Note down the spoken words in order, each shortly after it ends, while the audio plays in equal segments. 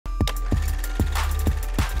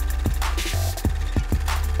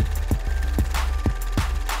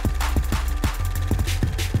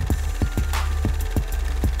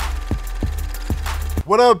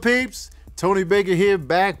What up, peeps? Tony Baker here,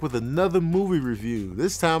 back with another movie review.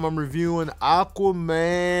 This time I'm reviewing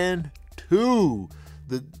Aquaman 2,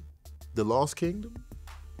 the Lost Kingdom.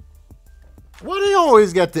 Why do you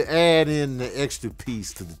always got to add in the extra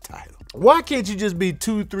piece to the title? Why can't you just be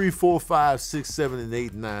 2, 3, 4, 5, 6, 7, and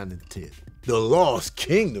 8, 9, and 10? The Lost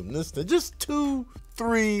Kingdom. Listen, just 2,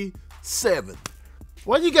 3, 7.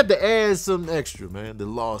 Why you got to add something extra, man? The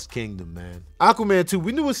Lost Kingdom, man. Aquaman 2,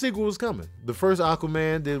 we knew a sequel was coming. The first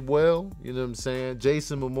Aquaman did well, you know what I'm saying?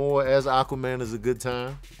 Jason Momoa as Aquaman is a good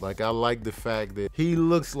time. Like, I like the fact that he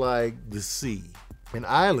looks like the sea, an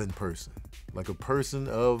island person. Like a person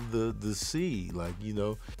of the sea, like, you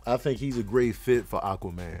know. I think he's a great fit for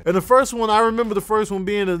Aquaman. And the first one, I remember the first one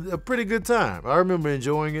being a pretty good time. I remember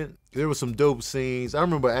enjoying it. There were some dope scenes. I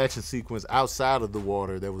remember an action sequence outside of the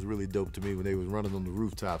water that was really dope to me when they was running on the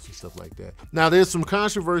rooftops and stuff like that. Now, there's some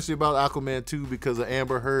controversy about Aquaman 2 because of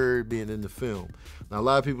Amber Heard being in the film. Now, a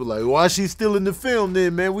lot of people are like, why is she still in the film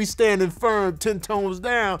then, man? We standing firm 10 tones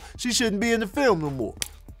down. She shouldn't be in the film no more.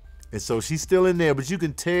 And so she's still in there, but you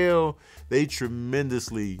can tell they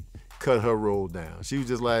tremendously cut her role down. She was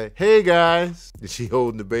just like, hey guys, and she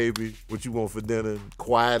holding the baby, what you want for dinner,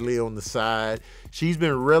 quietly on the side. She's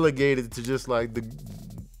been relegated to just like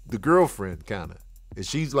the girlfriend kind of. And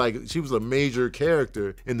she's like, she was a major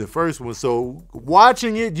character in the first one. So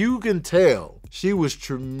watching it, you can tell she was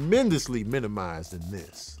tremendously minimized in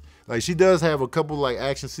this. Like, she does have a couple like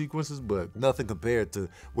action sequences, but nothing compared to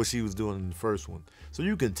what she was doing in the first one. So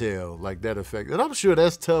you can tell like that effect. And I'm sure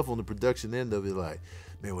that's tough on the production end of it. Like,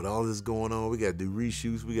 man, with all this going on, we got to do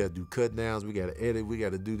reshoots, we got to do cut downs, we got to edit, we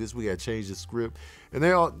got to do this, we got to change the script. And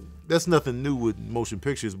that's nothing new with motion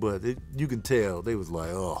pictures, but you can tell they was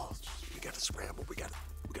like, oh, we got to scramble, we got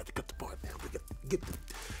to cut the part down, we got to get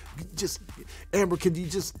just, Amber, can you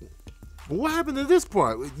just, what happened to this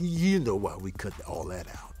part? You know why we cut all that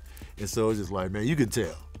out. And so it's just like, man, you can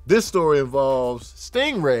tell. This story involves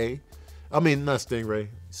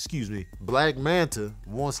Black Manta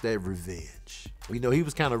wants that revenge. You know, he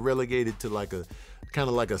was kind of relegated to like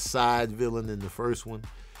a side villain in the first one.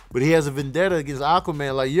 But he has a vendetta against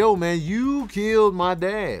Aquaman, like, yo, man, you killed my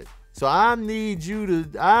dad. So I need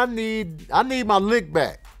my lick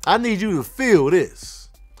back. I need you to feel this.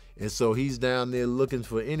 And so he's down there looking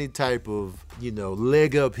for any type of, you know,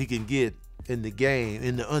 leg up he can get in the game,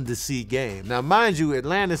 in the undersea game. Now, mind you,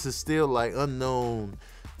 Atlantis is still like unknown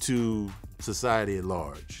to society at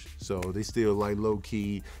large. So they still like low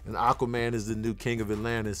key, and Aquaman is the new king of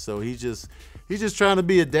Atlantis. So he's just trying to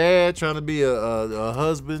be a dad, trying to be a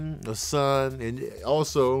husband, a son, and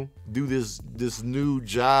also do this new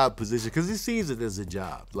job position because he sees it as a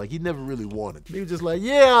job. Like, he never really wanted. He was just like,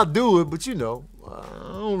 yeah, I'll do it, but you know,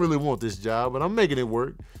 I don't really want this job, but I'm making it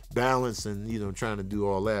work. Balance and, you know, trying to do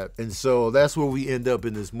all that. And so that's where we end up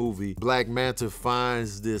in this movie. Black Manta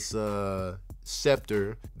finds this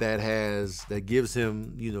scepter that gives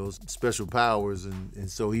him, you know, special powers, and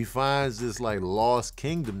so he finds this like lost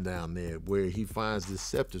kingdom down there where he finds this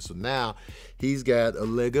scepter. So now he's got a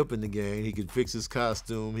leg up in the game. He can fix his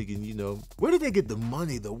costume. He can, you know, where did they get the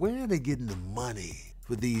money though? Where are they getting the money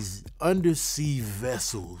for these undersea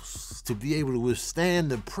vessels to be able to withstand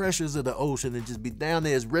the pressures of the ocean and just be down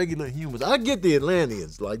there as regular humans? I get the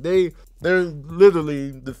Atlanteans, like they're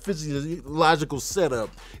literally, the physiological setup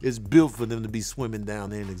is built for them to be swimming down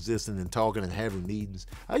there and existing and talking and having meetings.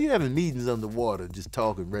 How you having meetings underwater just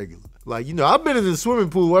talking regular? Like, you know, I've been in the swimming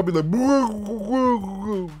pool, I'd be like,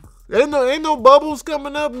 ain't no bubbles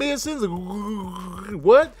coming up mid-sentence.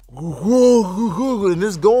 What? And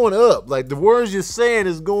it's going up. Like, the words you're saying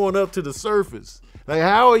is going up to the surface. Like,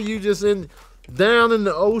 how are you just down in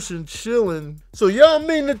the ocean chilling? So y'all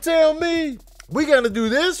mean to tell me we gotta do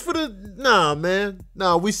this for the, nah, man.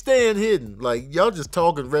 Nah, we staying hidden. Like, y'all just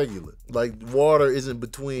talking regular. Like, water isn't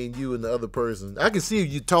between you and the other person. I can see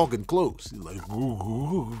you talking close. You're like,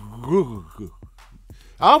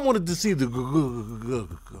 I wanted to see the.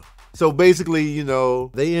 So basically, you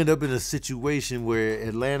know, they end up in a situation where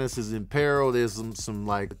Atlantis is in peril. There's some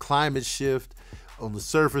like climate shift on the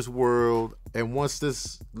surface world. And once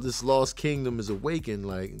this lost kingdom is awakened,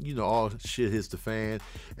 like, you know, all shit hits the fan.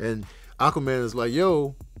 And Aquaman is like,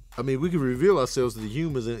 yo, I mean, we can reveal ourselves to the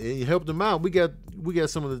humans and help them out. We got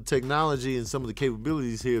some of the technology and some of the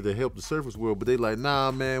capabilities here to help the surface world, but they like,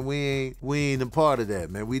 nah, man, we ain't a part of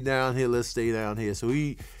that, man. We down here, let's stay down here. So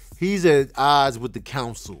he he's at odds with the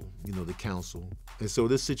council, the council. And so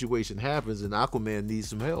this situation happens and Aquaman needs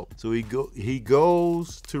some help. So he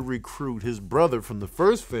goes to recruit his brother from the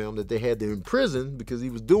first film that they had to imprison because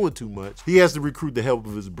he was doing too much. He has to recruit the help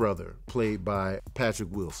of his brother, played by Patrick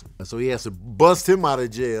Wilson. So he has to bust him out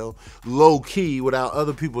of jail low key without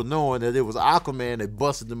other people knowing that it was Aquaman that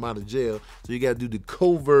busted him out of jail. So you got to do the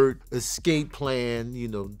covert escape plan,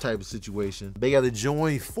 type of situation. They got to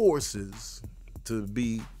join forces to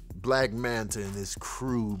be Black Manta and his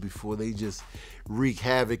crew before they just wreak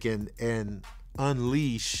havoc and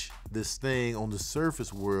unleash this thing on the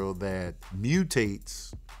surface world that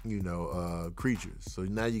mutates, creatures. So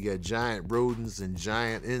now you got giant rodents and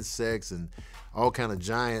giant insects and all kind of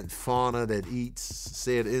giant fauna that eats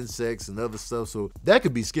said insects and other stuff. So that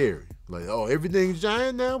could be scary. Like, oh, everything's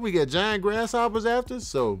giant now? We got giant grasshoppers after?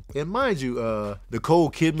 So, and mind you,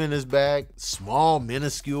 Nicole Kidman is back. Small,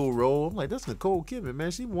 minuscule role. I'm like, that's Nicole Kidman,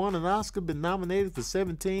 man. She won an Oscar, been nominated for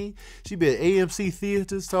 17. She been at AMC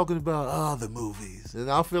theaters talking about the movies.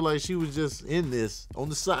 And I feel like she was just in this on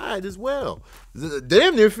the side as well.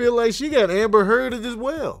 Damn near feel like she got Amber Hearded as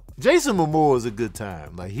well. Jason Momoa is a good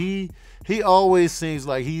time. Like, he always seems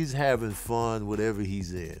like he's having fun whatever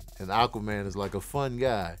he's in. And Aquaman is like a fun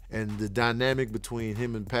guy. And the dynamic between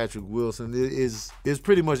him and Patrick Wilson is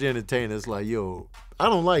pretty much entertaining. It's like, yo, I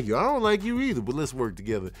don't like you. I don't like you either, but let's work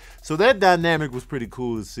together. So that dynamic was pretty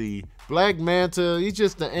cool to see. Black Manta, he's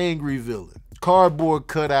just an angry villain. Cardboard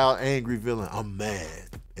cutout angry villain. I'm mad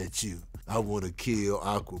at you. I want to kill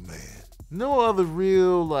Aquaman. No other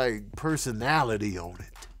real, personality on it.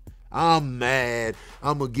 I'm mad.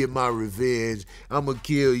 I'm going to get my revenge. I'm going to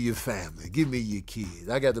kill your family. Give me your kid.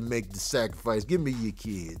 I got to make the sacrifice. Give me your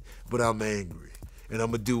kid. But I'm angry. And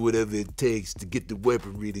I'm going to do whatever it takes to get the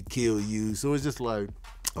weaponry to kill you. So it's just like,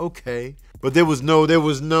 okay. But there was no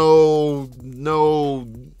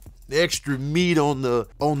extra meat on the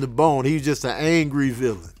bone. He was just an angry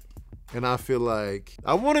villain. And I feel like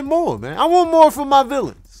I wanted more, man. I want more from my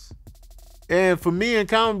villains. And for me in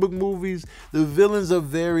comic book movies, the villains are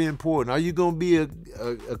very important. Are you going to be a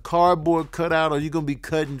cardboard cutout? Or are you going to be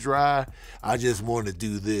cut and dry? I just want to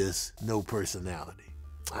do this. No personality.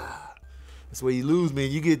 That's where you lose me.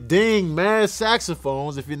 You get ding, mad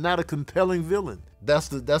saxophones if you're not a compelling villain. That's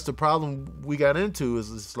the problem we got into.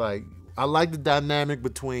 Is it's like, I like the dynamic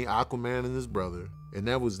between Aquaman and his brother. And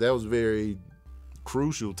that was very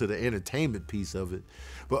crucial to the entertainment piece of it.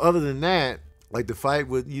 But other than that, like the fight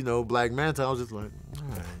with, Black Manta, I was just like, all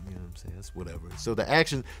right, you know what I'm saying? That's whatever. So the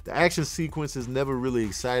action sequences never really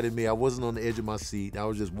excited me. I wasn't on the edge of my seat. I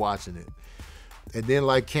was just watching it. And then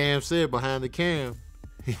like Cam said, behind the cam,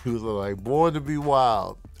 he was like, Born to Be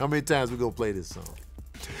Wild. How many times we gonna play this song?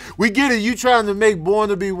 We get it, you trying to make Born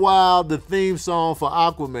to Be Wild the theme song for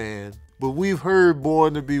Aquaman. But we've heard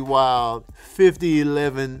Born to Be Wild 50,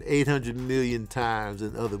 11, 800 million times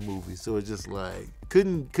in other movies. So it's just like,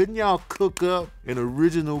 couldn't y'all cook up an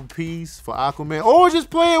original piece for Aquaman? Or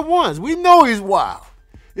just play it once. We know he's wild.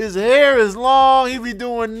 His hair is long. He be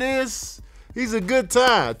doing this. He's a good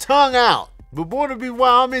time. Tongue out. But Born to Be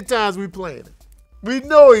Wild, how many times we playing it? We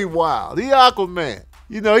know he wild. He Aquaman.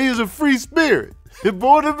 He was a free spirit.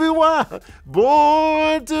 Born to be wild.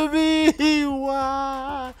 Born to be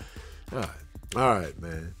wild. All right,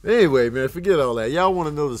 man. Anyway, man, forget all that. Y'all want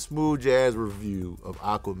to know the smooth jazz review of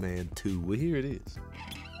Aquaman 2? Well, here it is.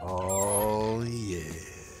 Oh, yeah.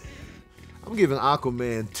 I'm giving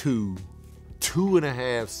Aquaman 2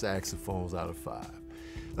 2.5 saxophones out of 5.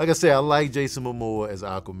 Like I said, I like Jason Momoa as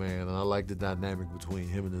Aquaman, and I like the dynamic between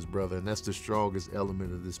him and his brother, and that's the strongest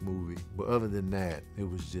element of this movie. But other than that,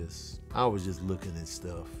 I was just looking at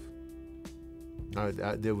stuff.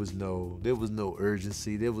 There was no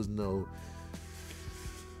urgency. There was no,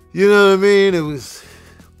 you know what I mean? It was,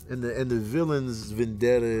 and the villain's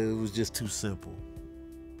vendetta, it was just too simple.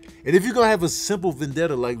 And if you're gonna have a simple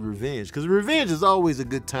vendetta like revenge, because revenge is always a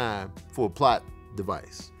good time for a plot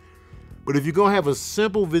device. But if you're gonna have a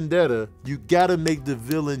simple vendetta, you gotta make the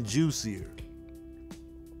villain juicier.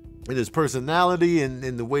 In his personality and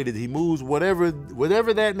in the way that he moves, whatever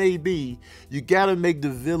that may be, you gotta make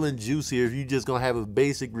the villain juicier if you're just gonna have a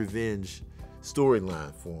basic revenge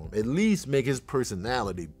storyline for him. At least make his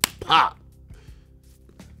personality pop.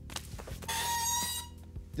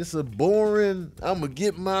 Just a boring, I'm gonna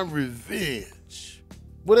get my revenge.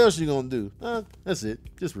 What else you gonna do? That's it,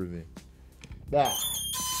 just revenge. Bye.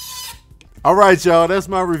 All right, y'all, that's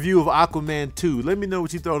my review of Aquaman 2. Let me know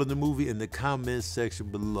what you thought of the movie in the comments section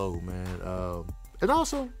below, man. And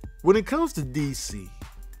also, when it comes to DC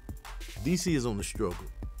is on the struggle.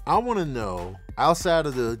 I want to know, outside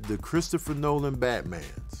of the Christopher Nolan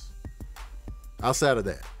Batmans, outside of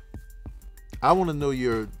that, I want to know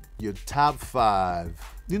your top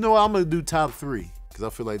 5. You know what? I'm going to do top 3 because I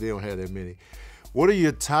feel like they don't have that many. What are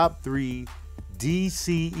your top 3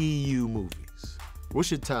 DCEU movies?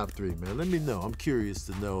 What's your top 3, man? Let me know. I'm curious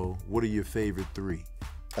to know what are your favorite 3.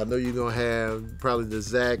 I know you're going to have probably the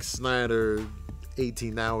Zack Snyder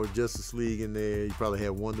 18-hour Justice League in there. You probably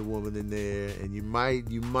have Wonder Woman in there. And you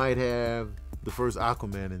might have the first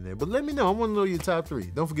Aquaman in there. But let me know. I want to know your top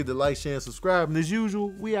 3. Don't forget to like, share, and subscribe. And as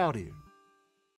usual, we out here.